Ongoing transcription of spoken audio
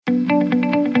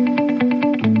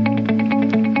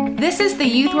This is the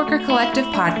Youth Worker Collective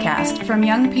podcast from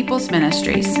Young People's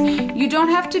Ministries. You don't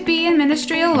have to be in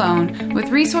ministry alone, with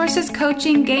resources,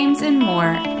 coaching, games, and more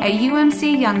at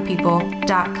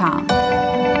umcyoungpeople.com.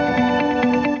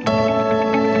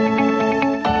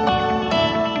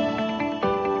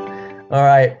 All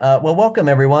right. Well, welcome,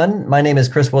 everyone. My name is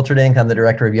Chris Wilterdink. I'm the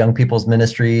director of Young People's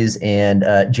Ministries, and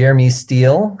Jeremy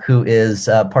Steele, who is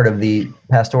part of the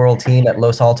pastoral team at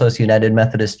Los Altos United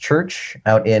Methodist Church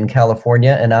out in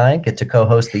California, and I get to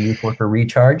co-host the Youth Worker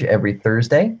Recharge every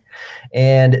Thursday.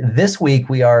 And this week,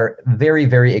 we are very,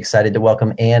 very excited to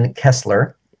welcome Ann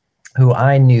Kessler, who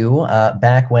I knew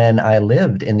back when I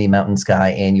lived in the Mountain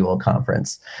Sky Annual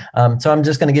Conference. So I'm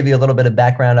just going to give you a little bit of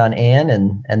background on Ann,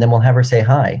 and then we'll have her say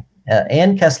hi.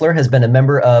 Ann Kessler has been a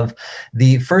member of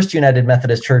the First United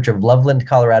Methodist Church of Loveland,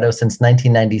 Colorado since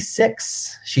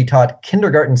 1996. She taught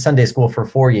kindergarten Sunday school for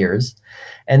 4 years.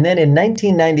 And then in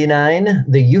 1999,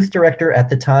 the youth director at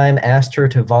the time asked her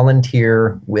to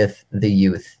volunteer with the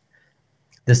youth.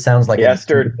 This sounds like he asked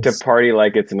her to party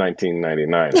like it's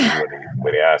 1999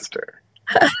 when he asked her.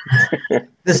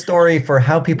 The story for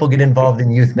how people get involved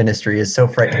in youth ministry is so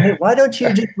frightening. Hey, why don't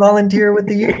you just volunteer with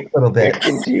the youth a little bit?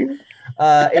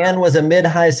 Ann was a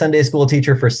mid-high Sunday school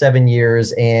teacher for 7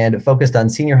 years and focused on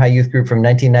senior high youth group from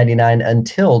 1999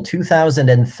 until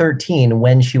 2013,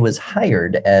 when she was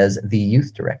hired as the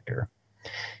youth director.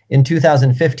 In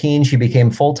 2015, she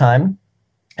became full-time,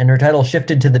 and her title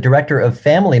shifted to the director of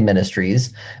family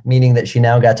ministries, meaning that she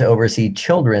now got to oversee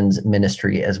children's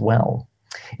ministry as well.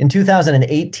 In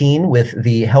 2018, with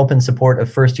the help and support of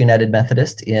First United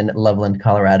Methodist in Loveland,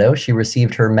 Colorado, she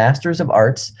received her Master's of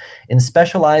Arts in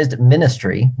Specialized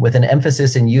Ministry with an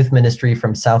emphasis in youth ministry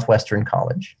from Southwestern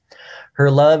College. Her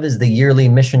love is the yearly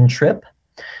mission trip.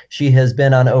 She has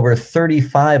been on over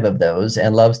 35 of those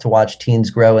and loves to watch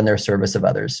teens grow in their service of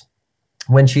others.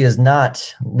 When she is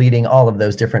not leading all of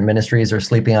those different ministries or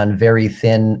sleeping on very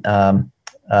thin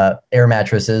air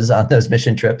mattresses on those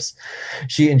mission trips,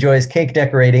 she enjoys cake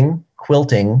decorating,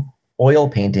 quilting, oil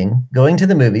painting, going to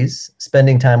the movies,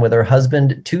 spending time with her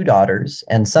husband, 2 daughters,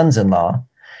 and sons-in-law,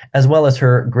 as well as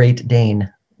her Great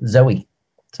Dane, Zoe.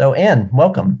 So, Ann,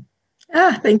 welcome.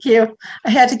 Thank you. I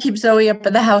had to keep Zoe up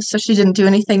at the house so she didn't do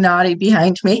anything naughty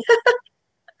behind me.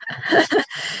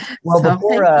 Well,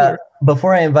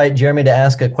 before I invite Jeremy to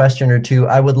ask a question or two,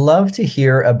 I would love to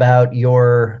hear about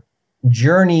your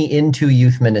journey into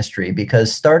youth ministry,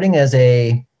 because starting as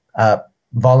a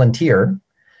volunteer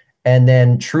and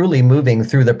then truly moving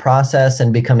through the process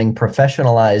and becoming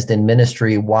professionalized in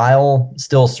ministry while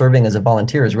still serving as a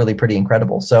volunteer is really pretty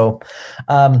incredible. So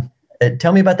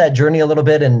tell me about that journey a little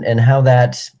bit and how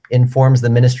that informs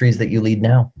the ministries that you lead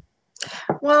now.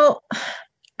 Well,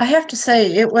 I have to say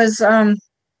it was kind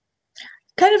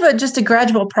of just a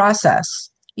gradual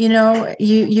process. You know,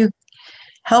 you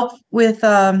help with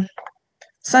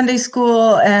Sunday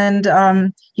school, and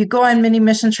you go on many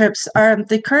mission trips.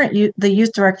 The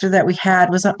youth director that we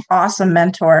had was an awesome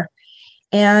mentor,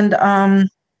 and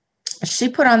she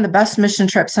put on the best mission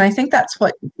trips, and I think that's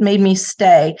what made me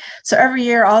stay. So every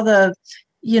year, all the,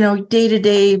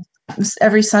 day-to-day,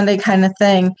 every Sunday kind of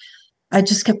thing, I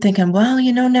just kept thinking, well,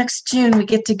 next June we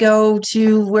get to go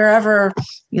to wherever,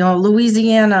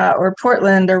 Louisiana or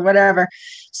Portland or whatever.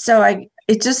 So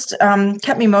it just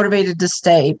kept me motivated to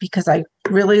stay, because I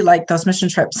really like those mission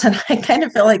trips. And I kind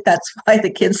of feel like that's why the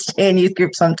kids stay in youth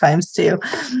group sometimes too,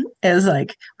 is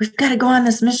like, we've got to go on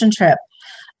this mission trip.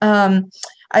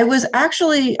 I was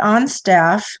actually on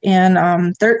staff in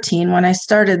 13 when I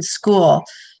started school.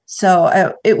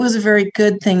 So it was a very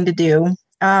good thing to do.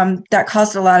 That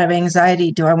caused a lot of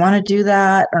anxiety. Do I want to do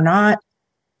that or not?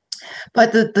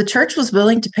 But the church was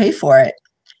willing to pay for it.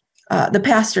 The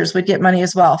pastors would get money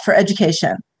as well for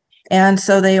education. And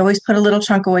so they always put a little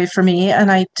chunk away for me,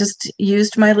 and I just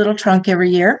used my little trunk every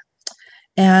year.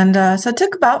 And so it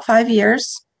took about 5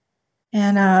 years,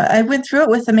 and I went through it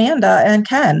with Amanda and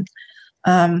Ken.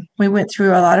 We went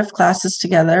through a lot of classes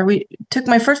together. We took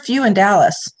my first few in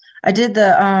Dallas. I did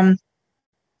the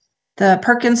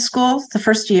Perkins School the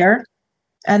first year,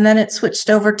 and then it switched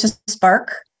over to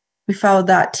Spark. We followed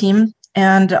that team.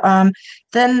 And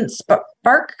then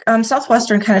Spark,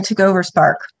 Southwestern kind of took over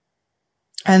Spark.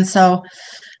 And so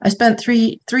I spent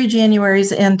three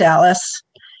Januaries in Dallas,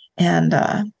 and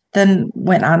then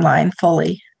went online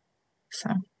fully.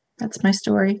 So that's my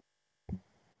story.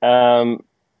 So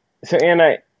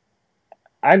Ann,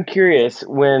 I'm curious,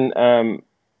 when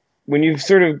you've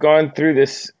sort of gone through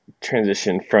this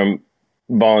transition from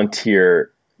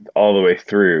volunteer all the way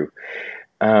through,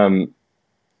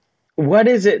 what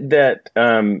is it that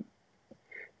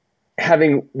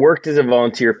having worked as a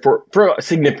volunteer for a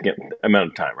significant amount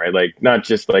of time, right? Like not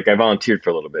just like I volunteered for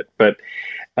a little bit, but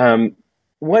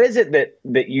what is it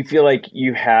that you feel like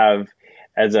you have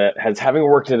as having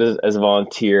worked as a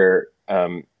volunteer?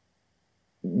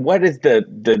 What is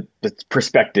the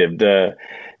perspective, the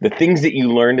things that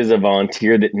you learned as a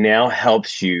volunteer that now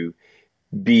helps you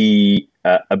be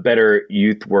a better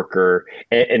youth worker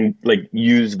and like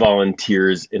use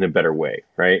volunteers in a better way,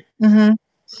 right? Mm-hmm.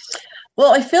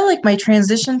 Well, I feel like my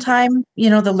transition time,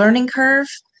 the learning curve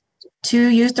to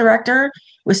youth director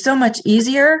was so much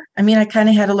easier. I mean, I kind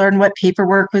of had to learn what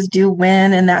paperwork was due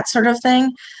when and that sort of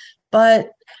thing.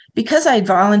 But because I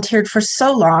volunteered for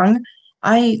so long,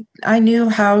 I knew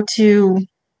how to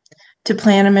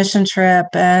plan a mission trip.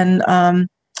 And,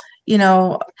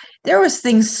 there was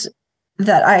things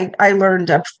that I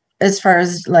learned as far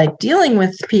as like dealing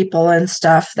with people and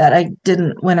stuff that I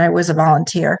didn't when I was a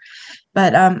volunteer.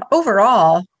 But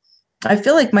overall, I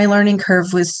feel like my learning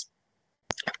curve was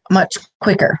much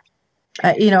quicker.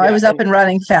 I was up and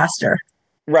running faster.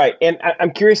 Right. And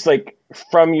I'm curious, like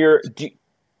from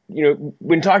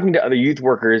when talking to other youth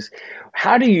workers,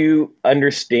 how do you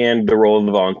understand the role of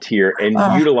the volunteer and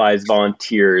utilize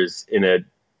volunteers in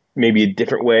maybe a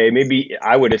different way? Maybe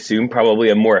I would assume probably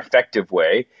a more effective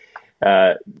way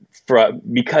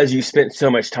because you spent so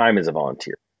much time as a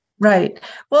volunteer. Right.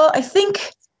 Well, I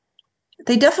think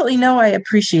they definitely know I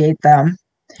appreciate them.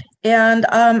 And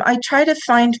I try to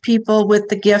find people with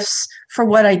the gifts for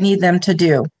what I need them to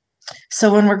do.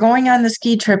 So when we're going on the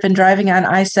ski trip and driving on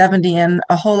I-70 in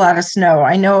a whole lot of snow,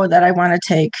 I know that I want to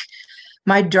take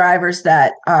my drivers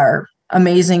that are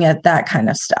amazing at that kind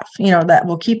of stuff, that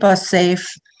will keep us safe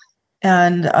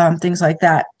and things like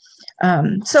that.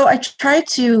 So I try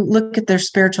to look at their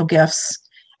spiritual gifts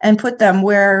and put them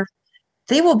where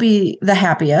they will be the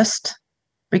happiest,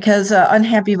 because an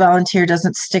unhappy volunteer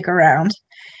doesn't stick around.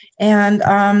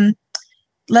 And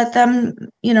let them,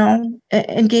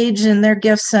 engage in their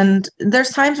gifts. And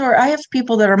there's times where I have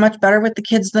people that are much better with the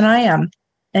kids than I am.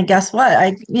 And guess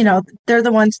what? They're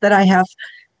the ones that I have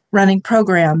running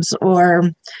programs,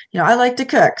 or, I like to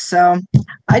cook. So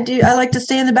I like to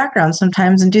stay in the background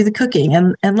sometimes and do the cooking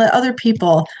and let other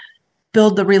people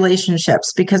build the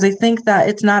relationships, because I think that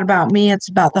it's not about me, it's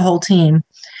about the whole team.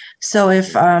 So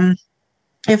if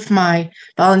my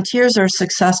volunteers are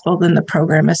successful, then the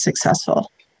program is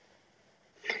successful.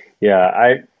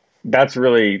 Yeah, that's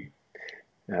really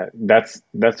that's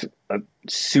a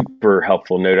super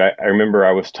helpful note. I remember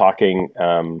I was talking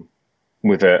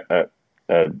with a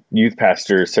youth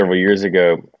pastor several years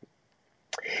ago.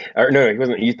 Or no, he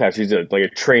wasn't a youth pastor. He's like a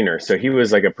trainer. So he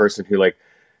was like a person who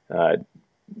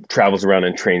travels around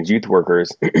and trains youth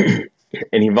workers, and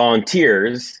he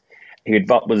volunteers. He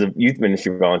was a youth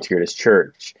ministry volunteer at his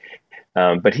church,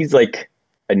 but he's like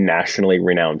a nationally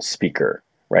renowned speaker.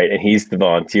 Right. And he's the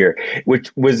volunteer, which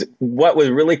was what was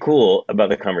really cool about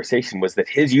the conversation was that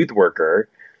his youth worker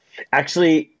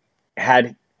actually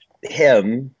had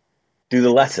him do the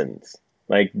lessons,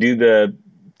 like do the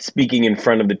speaking in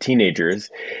front of the teenagers.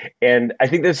 And I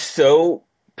think that's so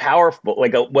powerful,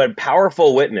 like what a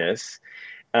powerful witness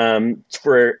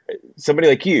for somebody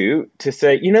like you to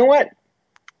say, you know what,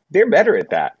 they're better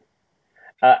at that.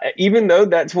 Even though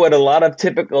that's what a lot of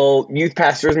typical youth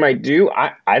pastors might do,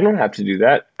 I don't have to do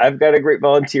that. I've got a great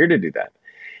volunteer to do that.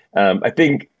 I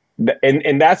think,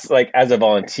 and that's like, as a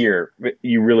volunteer,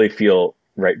 you really feel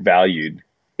valued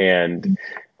and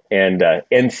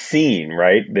seen,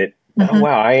 right? That, mm-hmm. Oh,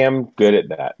 wow, I am good at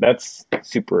that. That's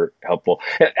super helpful.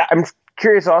 I'm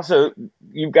curious also,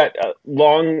 you've got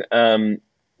long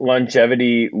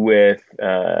longevity with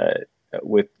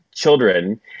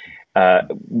children.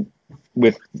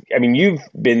 You've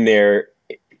been there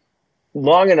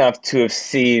long enough to have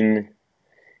seen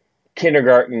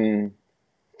kindergarten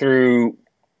through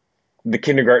the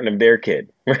kindergarten of their kid,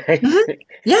 right? Mm-hmm.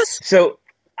 Yes. So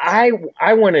I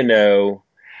want to know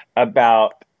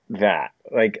about that.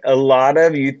 Like, a lot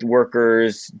of youth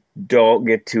workers don't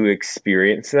get to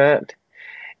experience that.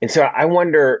 And so I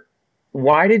wonder,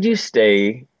 why did you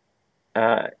stay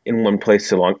in one place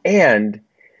so long? And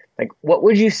what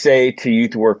would you say to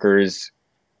youth workers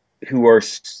who are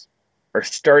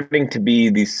starting to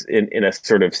be these in a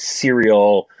sort of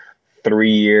serial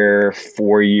 3-year,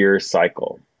 4-year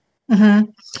cycle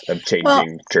mm-hmm. of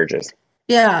changing churches?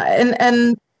 Yeah,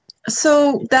 and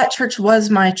so that church was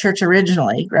my church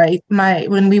originally, right?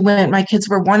 When we went, my kids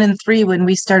were 1 and 3 when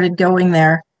we started going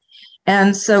there,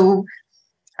 and so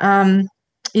I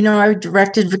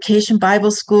directed Vacation Bible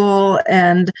School,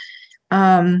 and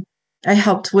I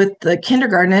helped with the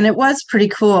kindergarten, and it was pretty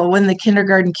cool when the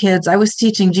kindergarten kids, I was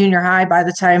teaching junior high by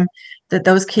the time that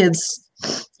those kids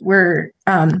were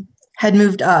had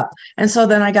moved up. And so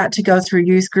then I got to go through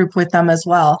youth group with them as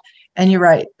well. And you're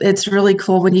right. It's really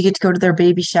cool when you get to go to their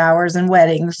baby showers and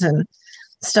weddings and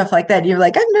stuff like that. You're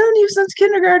like, I've known you since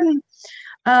kindergarten.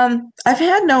 I've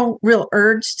had no real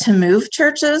urge to move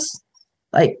churches.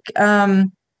 Like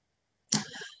when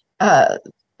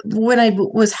I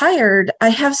was hired, I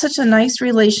have such a nice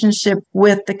relationship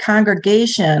with the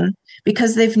congregation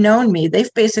because they've known me.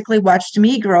 They've basically watched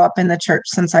me grow up in the church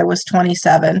since I was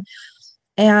 27.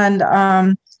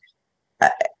 And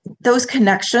those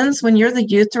connections, when you're the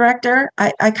youth director,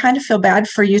 I kind of feel bad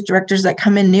for youth directors that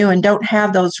come in new and don't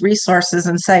have those resources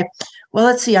and say, well,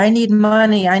 let's see, I need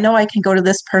money. I know I can go to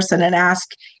this person and ask,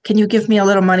 can you give me a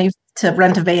little money to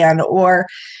rent a van? Or,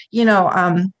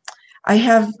 I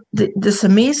have this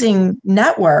amazing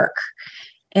network,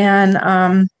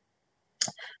 and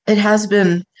it has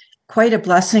been quite a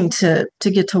blessing to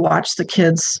get to watch the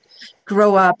kids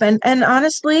grow up. And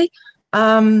honestly,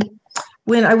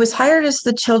 when I was hired as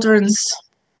the children's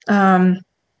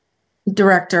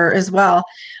director as well,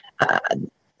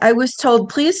 I was told,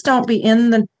 please don't be in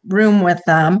the room with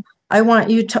them. I want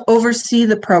you to oversee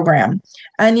the program.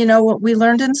 And what we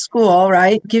learned in school,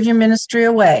 right? Give your ministry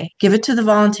away, give it to the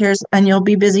volunteers, and you'll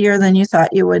be busier than you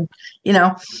thought you would,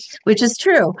 which is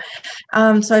true.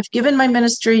 So I've given my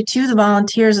ministry to the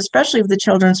volunteers, especially with the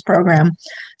children's program.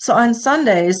 So on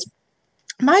Sundays,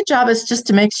 my job is just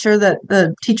to make sure that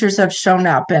the teachers have shown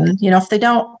up, and if they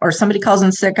don't, or somebody calls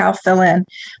in sick, I'll fill in.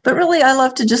 But really, I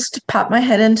love to just pop my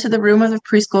head into the room of the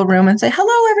preschool room and say,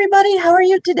 hello, everybody, how are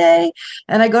you today?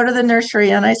 And I go to the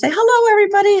nursery and I say, hello,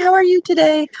 everybody, how are you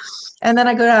today? And then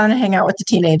I go down and hang out with the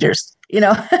teenagers,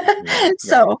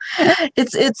 So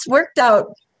it's worked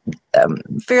out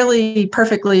fairly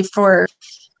perfectly for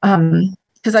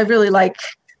because I really like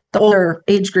the older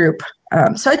age group.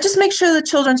 So I just make sure the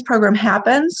children's program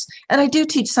happens. And I do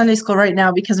teach Sunday school right now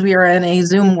because we are in a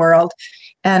Zoom world,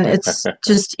 and it's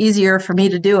just easier for me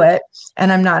to do it.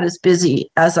 And I'm not as busy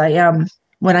as I am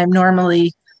when I'm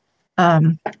normally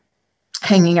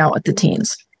hanging out with the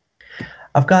teens.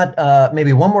 I've got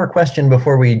maybe one more question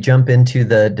before we jump into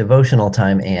the devotional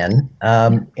time, Anne.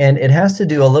 And it has to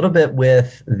do a little bit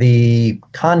with the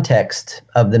context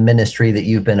of the ministry that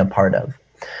you've been a part of.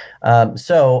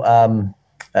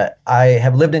 I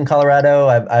have lived in Colorado.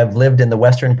 I've lived in the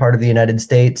western part of the United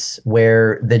States,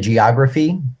 where the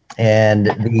geography and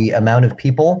the amount of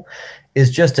people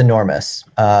is just enormous.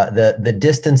 The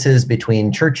distances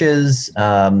between churches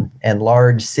and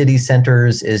large city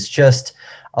centers is just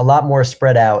a lot more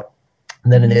spread out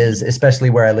than it is, especially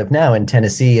where I live now in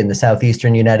Tennessee, in the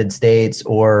southeastern United States,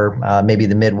 or maybe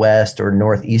the Midwest or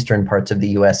northeastern parts of the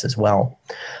U.S. as well.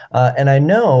 And I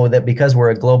know that because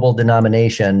we're a global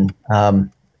denomination,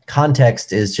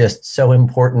 context is just so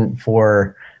important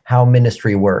for how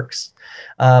ministry works.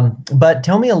 But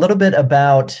tell me a little bit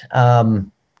about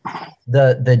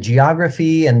the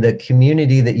geography and the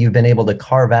community that you've been able to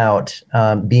carve out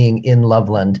being in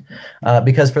Loveland.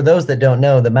 Because for those that don't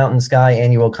know, the Mountain Sky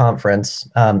Annual Conference,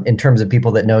 in terms of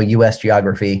people that know U.S.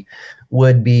 geography,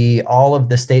 would be all of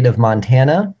the state of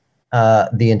Montana,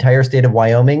 the entire state of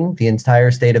Wyoming, the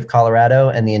entire state of Colorado,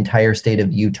 and the entire state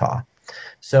of Utah.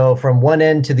 So from one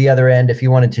end to the other end, if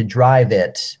you wanted to drive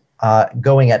it,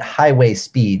 going at highway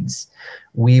speeds,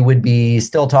 we would be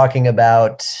still talking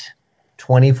about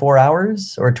 24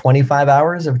 hours or 25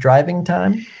 hours of driving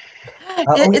time.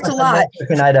 It's a lot.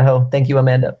 In Idaho. Thank you,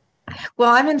 Amanda.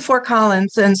 Well, I'm in Fort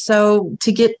Collins, and so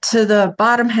to get to the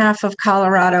bottom half of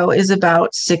Colorado is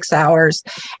about 6 hours.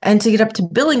 And to get up to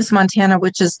Billings, Montana,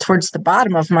 which is towards the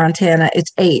bottom of Montana,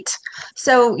 it's 8.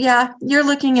 So, yeah, you're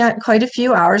looking at quite a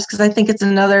few hours, because I think it's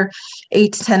another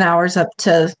 8 to 10 hours up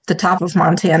to the top of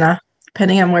Montana,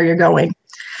 depending on where you're going.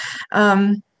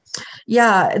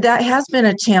 Yeah, that has been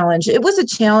a challenge. It was a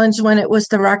challenge when it was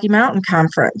the Rocky Mountain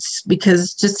Conference,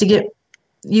 because just to get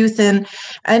youth in,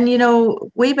 and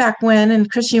way back when,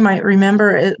 and Chris, you might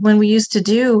remember it, when we used to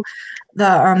do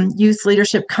the youth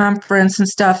leadership conference and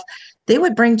stuff, they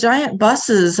would bring giant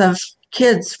buses of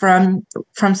kids from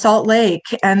Salt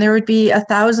Lake, and there would be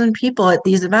 1,000 people at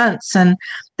these events, and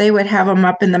they would have them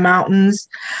up in the mountains.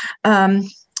 But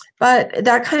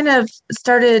that kind of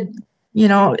started,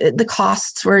 the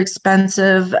costs were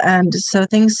expensive, and so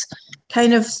things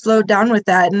kind of slowed down with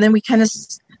that. And then we kind of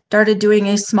started doing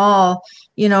a small,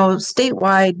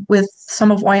 statewide, with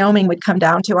some of Wyoming would come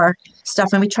down to our stuff.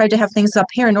 And we tried to have things up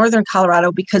here in northern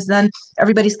Colorado, because then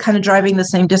everybody's kind of driving the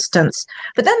same distance.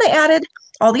 But then they added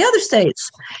all the other states,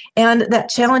 and that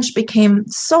challenge became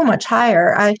so much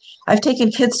higher. I've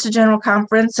taken kids to General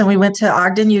Conference, and we went to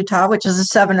Ogden, Utah, which is a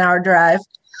 7-hour drive.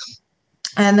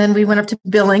 And then we went up to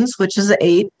Billings, which is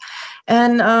 8.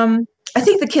 And I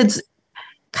think the kids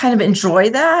kind of enjoy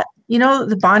that.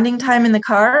 The bonding time in the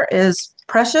car is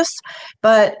precious.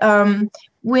 But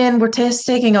when we're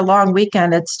taking a long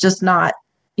weekend, it's just not,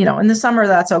 in the summer,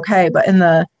 that's okay. But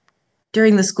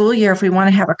during the school year, if we want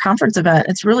to have a conference event,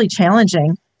 it's really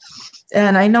challenging.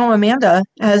 And I know Amanda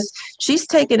she's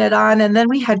taken it on, and then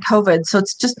we had COVID. So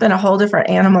it's just been a whole different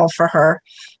animal for her.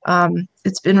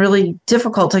 It's been really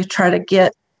difficult to try to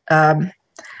get a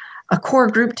core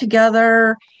group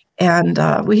together. And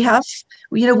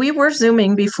we were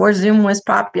Zooming before Zoom was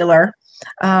popular.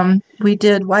 We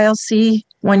did YLC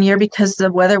one year because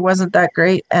the weather wasn't that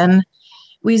great. And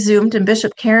we Zoomed, and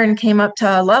Bishop Karen came up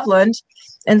to Loveland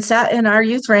and sat in our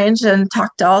youth range and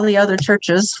talked to all the other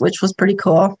churches, which was pretty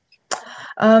cool.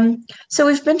 So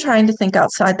we've been trying to think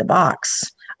outside the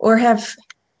box, or have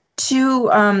two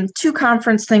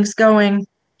conference things going.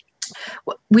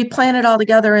 We plan it all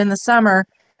together in the summer,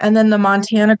 and then the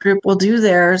Montana group will do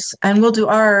theirs, and we'll do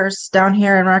ours down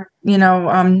here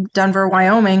in Denver,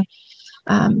 Wyoming.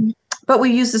 But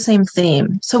we use the same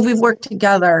theme. So we've worked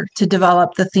together to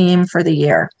develop the theme for the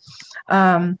year.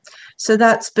 So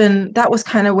that was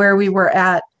kind of where we were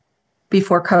at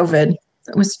before COVID.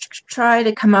 It was try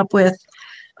to come up with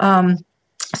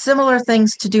similar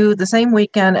things to do the same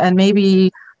weekend, and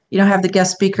maybe, have the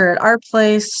guest speaker at our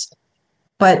place,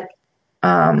 but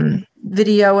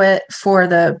video it for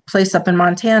the place up in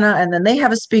Montana. And then they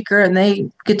have a speaker and they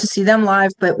get to see them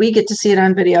live, but we get to see it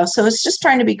on video. So it's just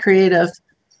trying to be creative.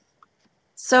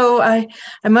 So I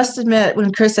must admit,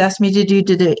 when Chris asked me to do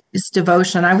today's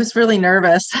devotion, I was really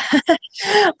nervous,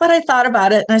 but I thought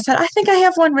about it and I said, I think I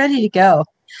have one ready to go.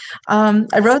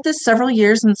 I wrote this several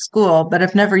years in school, but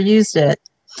I've never used it.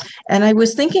 And I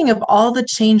was thinking of all the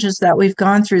changes that we've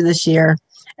gone through this year.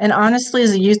 And honestly,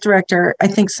 as a youth director, I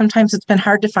think sometimes it's been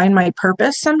hard to find my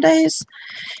purpose some days.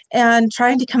 And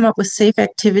trying to come up with safe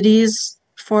activities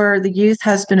for the youth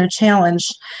has been a challenge.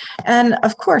 And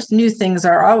of course, new things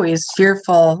are always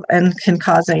fearful and can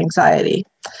cause anxiety.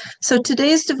 So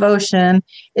today's devotion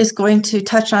is going to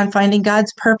touch on finding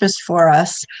God's purpose for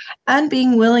us and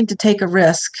being willing to take a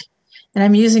risk. And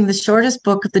I'm using the shortest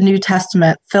book of the New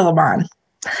Testament, Philemon.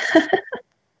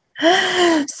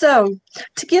 So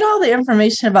to get all the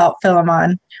information about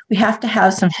Philemon, we have to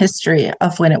have some history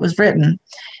of when it was written.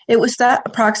 It was that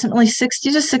approximately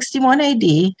 60 to 61 AD,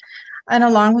 and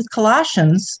along with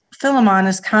Colossians, Philemon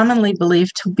is commonly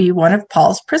believed to be one of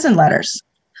Paul's prison letters.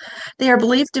 They are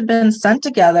believed to have been sent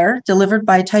together, delivered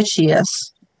by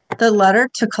Tychius. The letter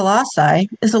to Colossae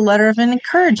is a letter of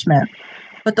encouragement,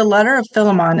 but the letter of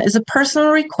Philemon is a personal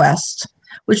request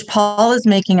which Paul is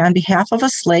making on behalf of a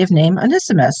slave named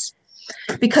Onesimus.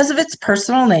 Because of its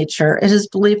personal nature, it is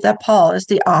believed that Paul is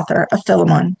the author of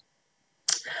Philemon.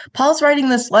 Paul's writing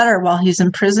this letter while he's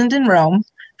imprisoned in Rome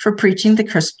for preaching the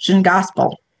Christian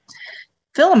gospel.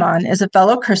 Philemon is a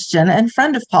fellow Christian and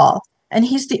friend of Paul, and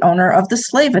he's the owner of the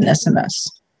slave Onesimus.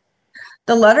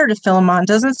 The letter to Philemon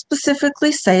doesn't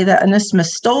specifically say that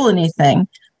Onesimus stole anything,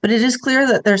 but it is clear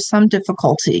that there's some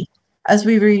difficulty as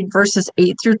we read verses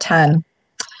 8 through 10.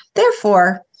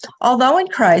 Therefore, although in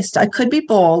Christ I could be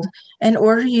bold and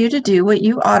order you to do what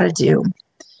you ought to do,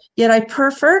 yet I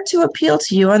prefer to appeal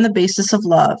to you on the basis of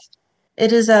love.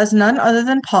 It is as none other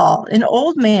than Paul, an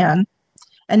old man,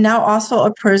 and now also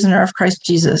a prisoner of Christ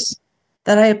Jesus,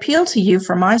 that I appeal to you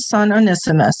for my son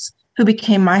Onesimus, who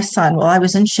became my son while I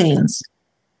was in chains.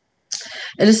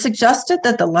 It is suggested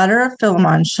that the letter of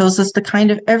Philemon shows us the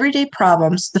kind of everyday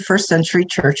problems the first century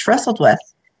church wrestled with.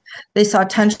 They saw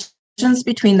tensions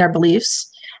between their beliefs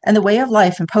and the way of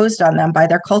life imposed on them by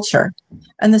their culture,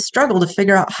 and the struggle to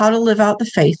figure out how to live out the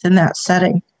faith in that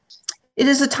setting. It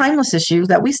is a timeless issue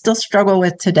that we still struggle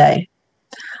with today.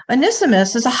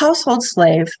 Onesimus is a household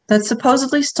slave that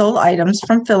supposedly stole items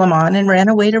from Philemon and ran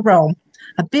away to Rome,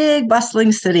 a big,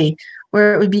 bustling city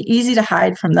where it would be easy to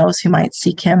hide from those who might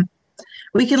seek him.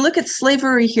 We can look at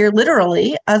slavery here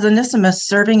literally as Onesimus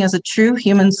serving as a true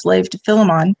human slave to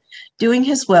Philemon, doing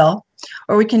his will,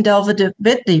 or we can delve a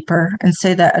bit deeper and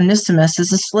say that Onesimus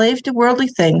is a slave to worldly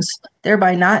things,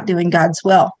 thereby not doing God's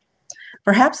will.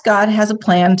 Perhaps God has a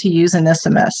plan to use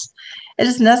Onesimus. It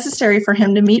is necessary for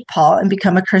him to meet Paul and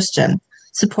become a Christian,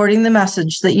 supporting the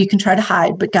message that you can try to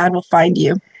hide, but God will find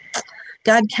you.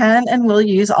 God can and will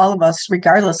use all of us,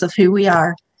 regardless of who we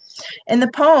are. In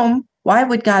the poem, Why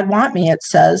Would God Want Me? It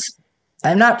says,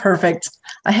 I'm not perfect.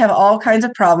 I have all kinds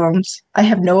of problems. I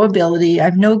have no ability. I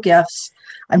have no gifts.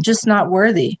 I'm just not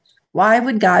worthy. Why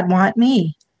would God want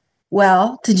me?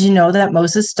 Well, did you know that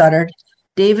Moses stuttered?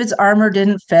 David's armor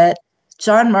didn't fit.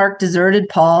 John Mark deserted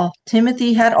Paul.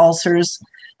 Timothy had ulcers.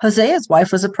 Hosea's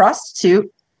wife was a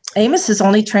prostitute. Amos's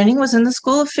only training was in the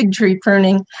school of fig tree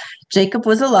pruning. Jacob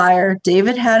was a liar.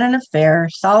 David had an affair.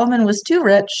 Solomon was too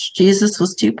rich. Jesus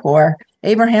was too poor.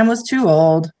 Abraham was too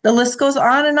old. The list goes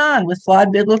on with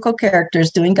flawed biblical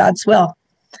characters doing God's will.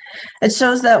 It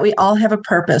shows that we all have a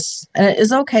purpose, and it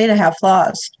is okay to have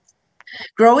flaws.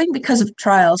 Growing because of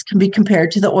trials can be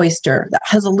compared to the oyster that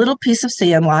has a little piece of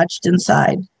sand lodged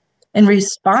inside. In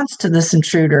response to this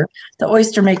intruder, the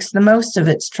oyster makes the most of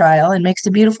its trial and makes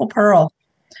a beautiful pearl.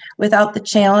 Without the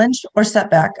challenge or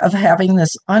setback of having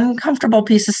this uncomfortable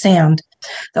piece of sand,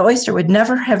 the oyster would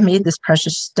never have made this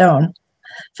precious stone.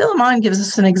 Philemon gives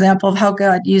us an example of how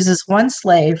God uses one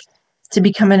slave to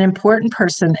become an important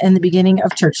person in the beginning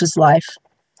of church's life.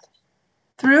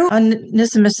 Through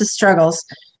Onesimus' struggles,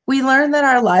 we learn that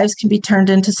our lives can be turned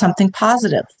into something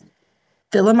positive.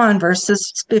 Philemon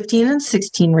verses 15 and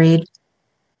 16 read,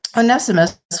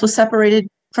 Onesimus was separated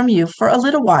from you for a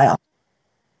little while.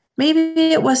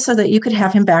 Maybe it was so that you could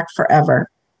have him back forever.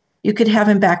 You could have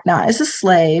him back not as a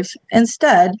slave.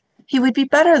 Instead, he would be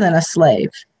better than a slave.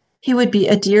 He would be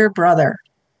a dear brother.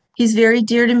 He's very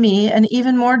dear to me and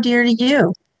even more dear to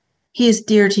you. He is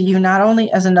dear to you not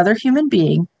only as another human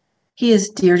being, he is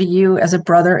dear to you as a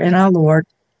brother in our Lord.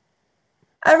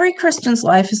 Every Christian's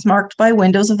life is marked by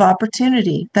windows of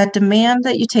opportunity that demand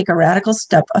that you take a radical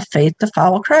step of faith to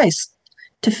follow Christ,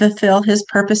 to fulfill his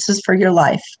purposes for your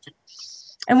life.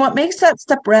 And what makes that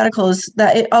step radical is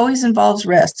that it always involves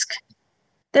risk.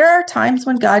 There are times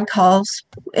when God calls,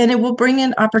 and it will bring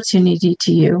an opportunity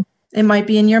to you. It might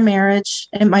be in your marriage.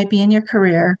 It might be in your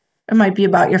career. It might be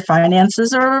about your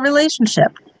finances or a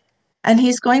relationship. And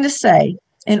he's going to say,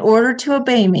 in order to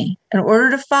obey me, in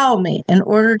order to follow me, in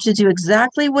order to do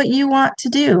exactly what you want to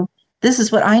do, this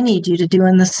is what I need you to do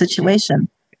in this situation.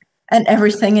 And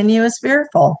everything in you is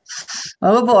fearful.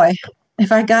 Oh boy,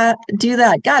 if I do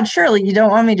that, God, surely you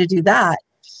don't want me to do that.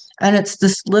 And it's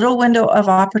this little window of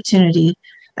opportunity,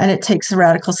 and it takes a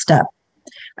radical step.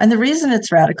 And the reason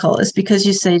it's radical is because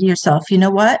you say to yourself, you know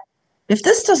what? If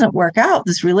this doesn't work out,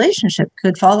 this relationship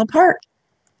could fall apart.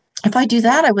 If I do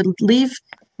that, I would leave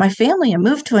my family and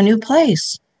move to a new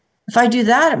place. If I do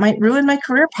that, it might ruin my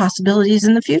career possibilities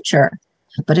in the future.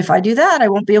 But if I do that, I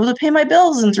won't be able to pay my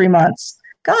bills in 3 months.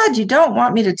 God, you don't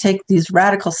want me to take these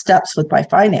radical steps with my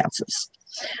finances.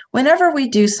 Whenever we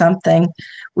do something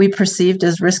we perceived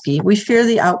as risky, we fear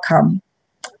the outcome.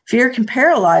 Fear can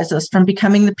paralyze us from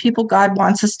becoming the people God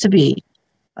wants us to be.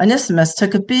 Onesimus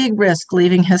took a big risk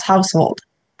leaving his household.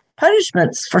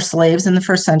 Punishments for slaves in the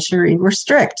first century were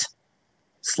strict.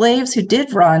 Slaves who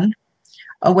did run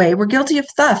away were guilty of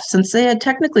theft since they had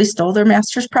technically stole their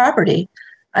master's property,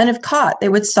 and if caught, they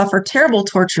would suffer terrible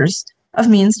tortures of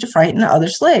means to frighten other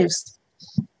slaves.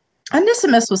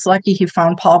 Onesimus was lucky he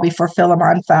found Paul before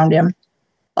Philemon found him.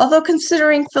 Although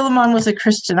considering Philemon was a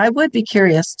Christian, I would be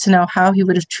curious to know how he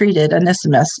would have treated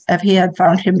Onesimus if he had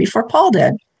found him before Paul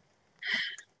did.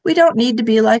 We don't need to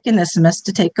be like Onesimus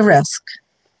to take a risk.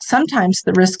 Sometimes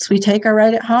the risks we take are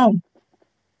right at home.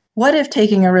 What if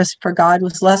taking a risk for God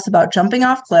was less about jumping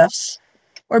off cliffs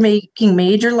or making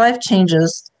major life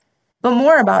changes, but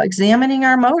more about examining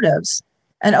our motives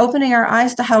and opening our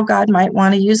eyes to how God might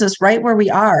want to use us right where we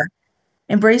are,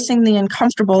 embracing the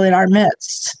uncomfortable in our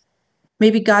midst.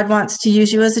 Maybe God wants to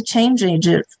use you as a change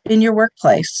agent in your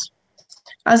workplace,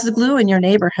 as the glue in your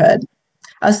neighborhood,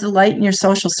 as the light in your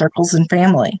social circles and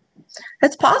family.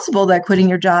 It's possible that quitting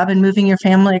your job and moving your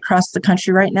family across the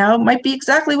country right now might be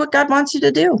exactly what God wants you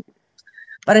to do.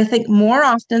 But I think more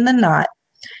often than not,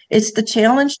 it's the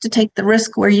challenge to take the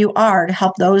risk where you are to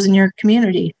help those in your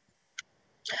community.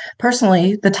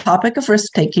 Personally, the topic of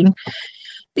risk-taking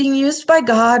being used by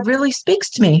God really speaks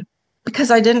to me because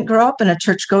I didn't grow up in a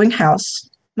church-going house.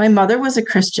 My mother was a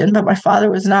Christian, but my father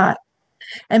was not.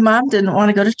 And Mom didn't want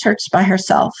to go to church by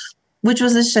herself, which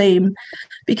was a shame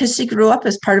because she grew up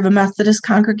as part of a Methodist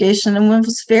congregation and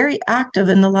was very active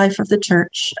in the life of the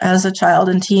church as a child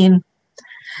and teen.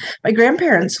 My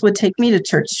grandparents would take me to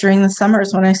church during the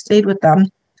summers when I stayed with them.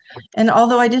 And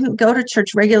although I didn't go to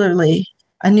church regularly,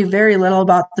 I knew very little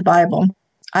about the Bible.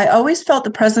 I always felt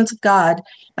the presence of God,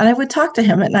 and I would talk to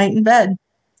him at night in bed.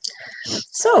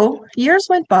 So years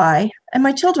went by, and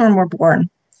my children were born.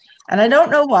 And I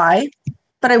don't know why,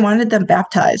 but I wanted them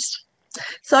baptized.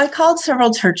 So I called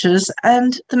several churches,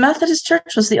 and the Methodist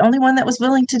Church was the only one that was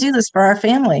willing to do this for our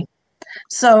family.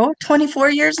 So 24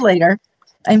 years later,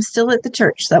 I'm still at the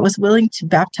church that was willing to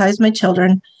baptize my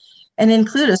children and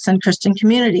include us in Christian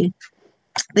community.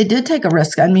 They did take a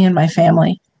risk on me and my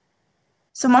family.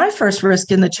 So my first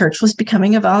risk in the church was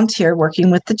becoming a volunteer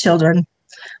working with the children.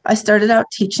 I started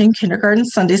out teaching kindergarten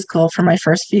Sunday school for my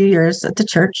first few years at the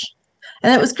church.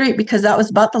 And it was great because that was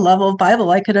about the level of Bible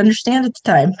I could understand at the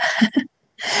time.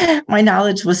 My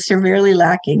knowledge was severely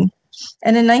lacking.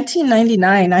 And in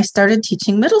 1999, I started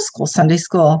teaching middle school Sunday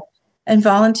school and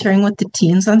volunteering with the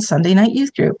teens on Sunday night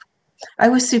youth group. I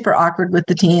was super awkward with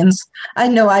the teens. I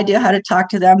had no idea how to talk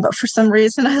to them, but for some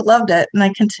reason I loved it, and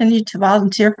I continued to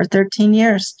volunteer for 13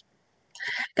 years.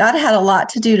 God had a lot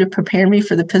to do to prepare me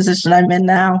for the position I'm in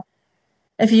now.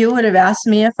 If you would have asked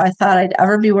me if I thought I'd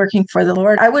ever be working for the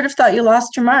Lord, I would have thought you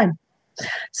lost your mind.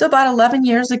 So about 11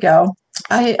 years ago,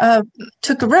 I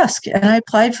took a risk, and I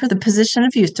applied for the position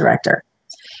of youth director,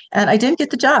 and I didn't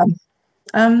get the job.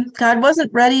 God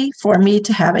wasn't ready for me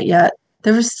to have it yet.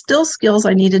 There were still skills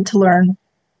I needed to learn.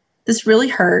 This really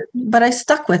hurt, but I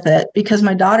stuck with it because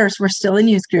my daughters were still in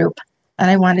youth group,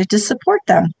 and I wanted to support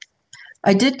them.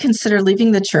 I did consider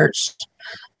leaving the church,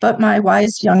 but my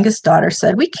wise youngest daughter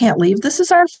said, "We can't leave. This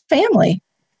is our family."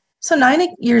 So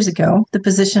 9 years ago, the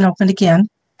position opened again,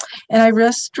 and I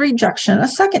risked rejection a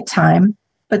second time,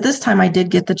 but this time I did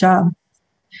get the job.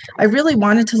 I really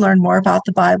wanted to learn more about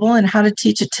the Bible and how to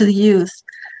teach it to the youth.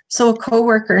 So a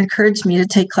coworker encouraged me to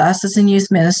take classes in youth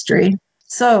ministry.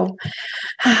 So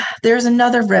there's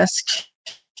another risk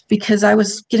because I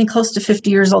was getting close to 50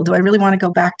 years old. Do I really want to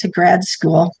go back to grad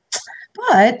school?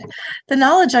 But the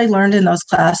knowledge I learned in those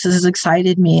classes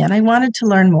excited me, and I wanted to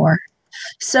learn more.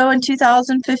 So in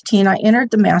 2015, I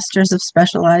entered the Masters of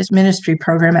Specialized Ministry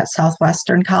program at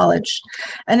Southwestern College.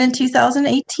 And in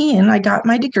 2018, I got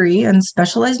my degree in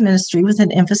specialized ministry with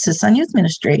an emphasis on youth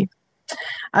ministry.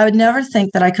 I would never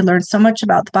think that I could learn so much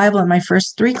about the Bible in my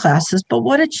first 3 classes, but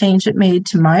what a change it made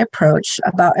to my approach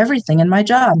about everything in my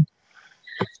job.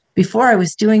 Before I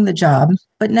was doing the job,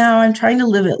 but now I'm trying to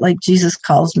live it like Jesus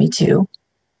calls me to.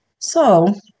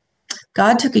 So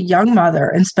God took a young mother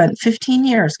and spent 15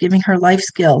 years giving her life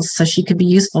skills so she could be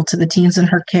useful to the teens in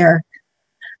her care.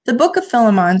 The book of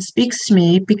Philemon speaks to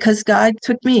me because God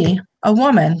took me, a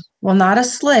woman, well, not a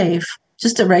slave,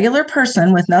 just a regular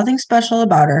person with nothing special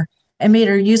about her, and made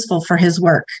her useful for his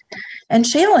work, and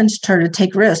challenged her to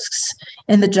take risks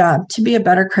in the job to be a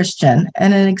better Christian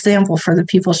and an example for the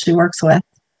people she works with.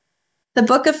 The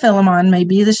book of Philemon may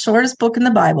be the shortest book in the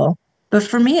Bible, but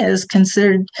for me it is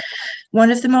considered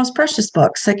one of the most precious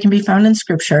books that can be found in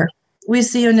Scripture. We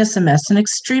see Onesimus, an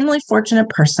extremely fortunate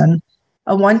person,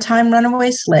 a one-time runaway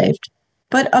slave,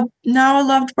 but now a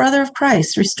loved brother of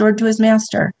Christ, restored to his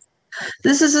master.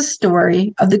 This is a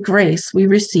story of the grace we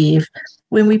receive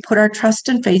when we put our trust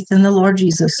and faith in the Lord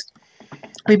Jesus.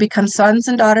 We become sons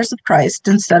and daughters of Christ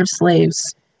instead of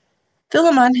slaves.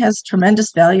 Philemon has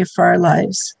tremendous value for our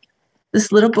lives.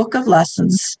 This little book of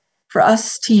lessons for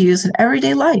us to use in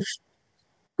everyday life.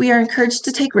 We are encouraged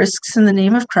to take risks in the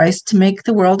name of Christ to make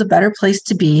the world a better place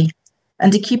to be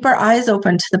and to keep our eyes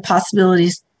open to the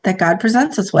possibilities that God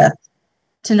presents us with,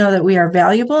 to know that we are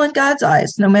valuable in God's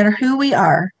eyes, no matter who we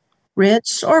are,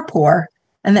 rich or poor,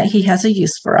 and that he has a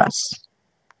use for us.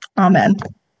 Amen.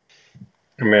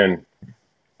 Amen.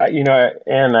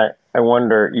 Anne, I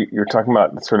wonder, you're talking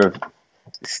about sort of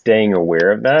staying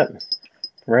aware of that,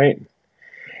 right?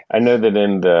 I know that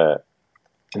in the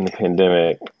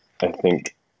pandemic, I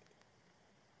think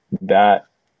that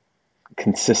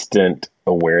consistent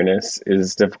awareness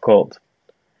is difficult.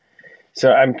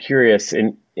 So I'm curious,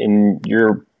 in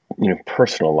your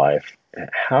personal life,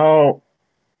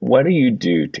 what do you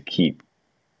do to keep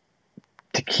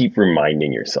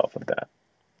reminding yourself of that?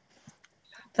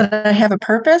 That I have a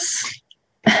purpose?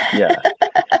 Yeah.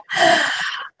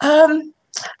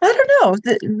 I don't know.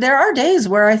 There are days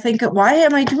where I think, why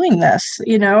am I doing this?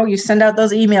 You send out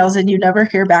those emails and you never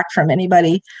hear back from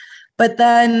anybody. But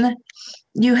then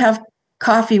you have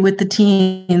coffee with the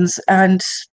teens and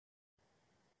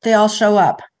they all show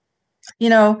up.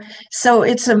 So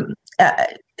it's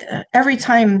every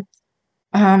time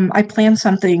I plan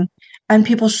something and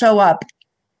people show up,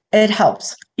 it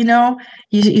helps.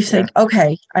 You think,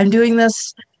 okay, I'm doing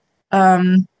this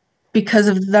because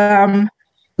of them,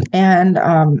 and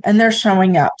they're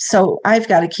showing up. So I've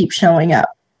got to keep showing up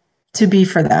to be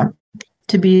for them,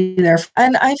 to be there.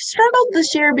 And I've struggled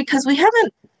this year because we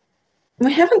haven't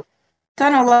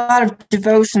done a lot of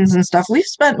devotions and stuff. We've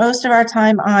spent most of our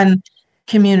time on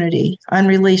community, on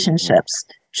relationships,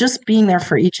 just being there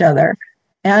for each other.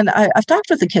 And I've talked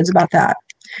with the kids about that.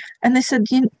 And they said,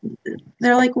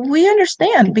 they're like, we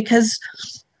understand because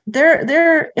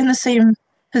they're in the same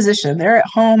position. They're at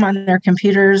home on their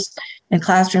computers in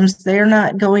classrooms. They're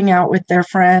not going out with their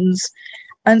friends.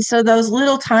 And so those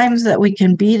little times that we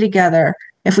can be together,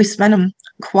 if we spend them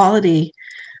quality,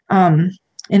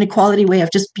 in a quality way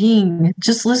of just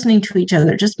listening to each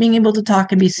other, just being able to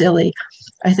talk and be silly,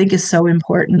 I think is so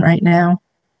important right now.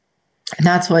 And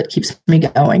that's what keeps me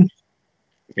going.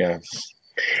 Yeah.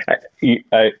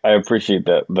 I appreciate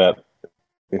that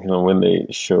when they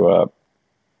show up,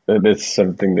 that's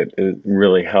something that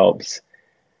really helps.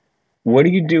 What do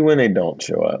you do when they don't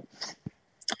show up?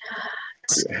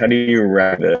 How do you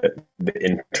rally the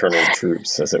internal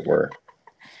troops, as it were?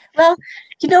 Well,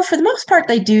 for the most part,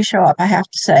 they do show up, I have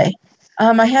to say.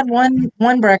 I had one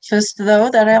breakfast, though,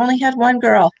 that I only had one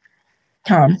girl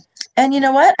come. And you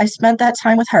know what? I spent that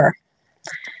time with her.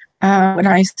 When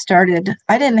I started,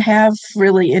 I didn't have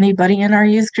really anybody in our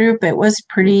youth group. It was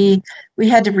we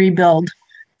had to rebuild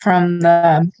from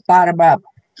the bottom up.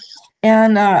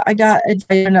 And I got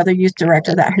another youth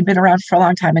director that had been around for a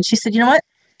long time. And she said, you know what?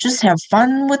 Just have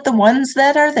fun with the ones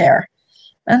that are there.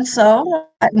 And so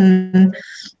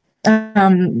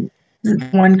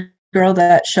one girl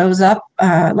that shows up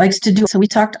likes to do. So we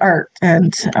talked art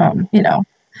and,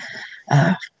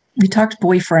 we talked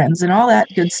boyfriends and all that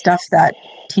good stuff that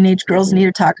teenage girls need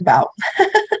to talk about.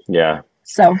 Yeah.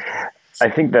 So I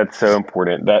think that's so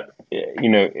important that,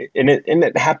 and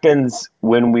it happens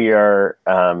when we are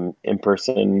in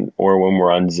person or when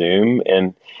we're on Zoom,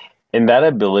 and that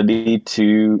ability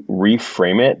to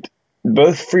reframe it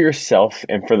both for yourself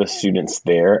and for the students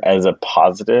there as a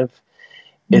positive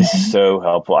is so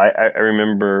helpful. I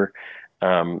remember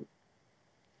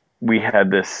we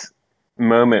had this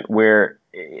moment where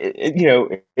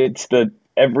it's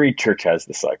every church has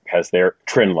their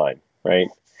trend line, right?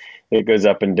 It goes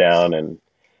up and down,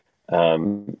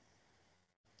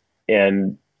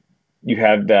 and you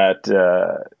have that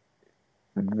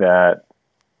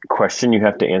question you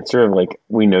have to answer of like,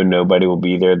 we know nobody will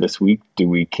be there this week. Do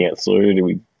we cancel or do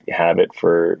we have it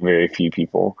for very few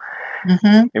people?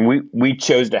 Mm-hmm. And we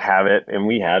chose to have it, and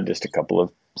we had just a couple of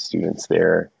students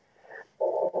there.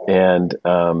 And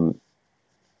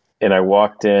I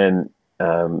walked in,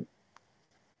 and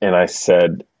I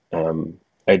said,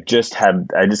 I just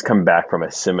come back from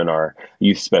a seminar,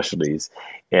 youth specialties,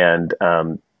 and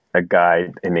a guy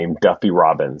named Duffy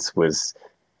Robbins was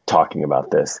talking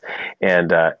about this,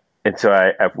 and so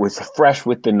I was fresh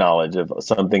with the knowledge of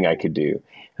something I could do.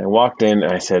 And I walked in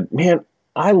and I said, man,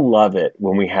 I love it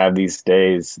when we have these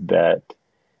days that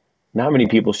not many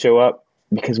people show up,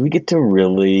 because we get to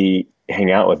really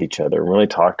hang out with each other and really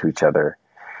talk to each other.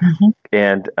 Mm-hmm.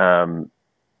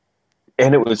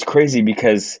 And it was crazy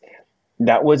because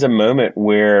that was a moment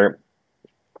where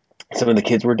some of the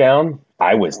kids were down,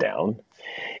 I was down,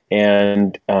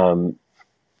 and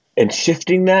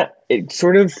shifting that, it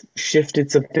sort of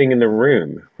shifted something in the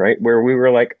room, right? Where we were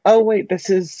like, oh wait, this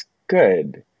is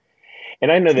good.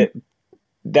 And I know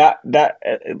that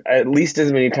at least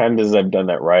as many times as I've done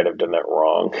that right, I've done that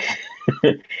wrong.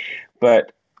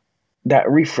 But that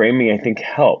reframing, I think,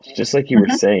 helps. Just like you were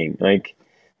saying, like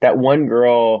that one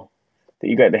girl that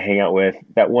you got to hang out with,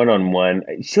 that one-on-one,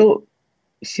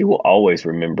 she will always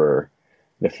remember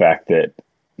the fact that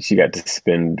she got to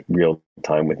spend real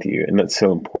time with you. And that's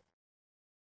so important.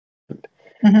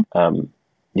 Mm-hmm.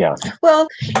 Yeah. Well,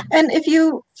 and if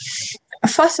you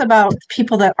fuss about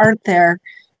people that aren't there,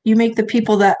 you make the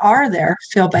people that are there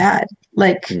feel bad.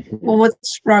 Like, well,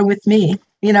 what's wrong with me?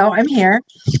 I'm here.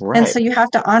 Right. And so you have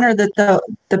to honor that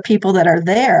the people that are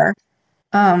there,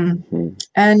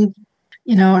 and,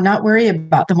 not worry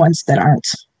about the ones that aren't.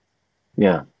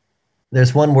 Yeah.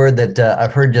 There's one word that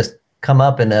I've heard just come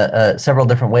up in several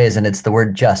different ways, and it's the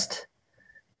word just.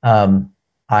 I'm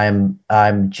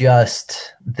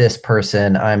just this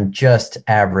person. I'm just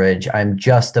average. I'm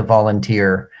just a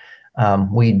volunteer.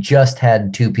 We just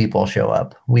had 2 people show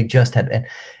up. We just had,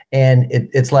 and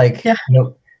it's like,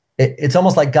 it's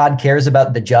almost like God cares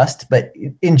about the just, but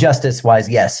injustice wise,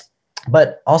 yes.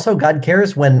 But also God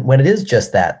cares when it is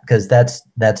just that, because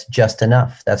that's just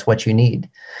enough. That's what you need.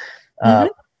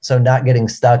 So not getting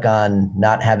stuck on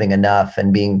not having enough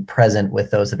and being present with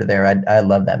those that are there. I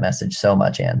love that message so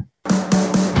much, Ann.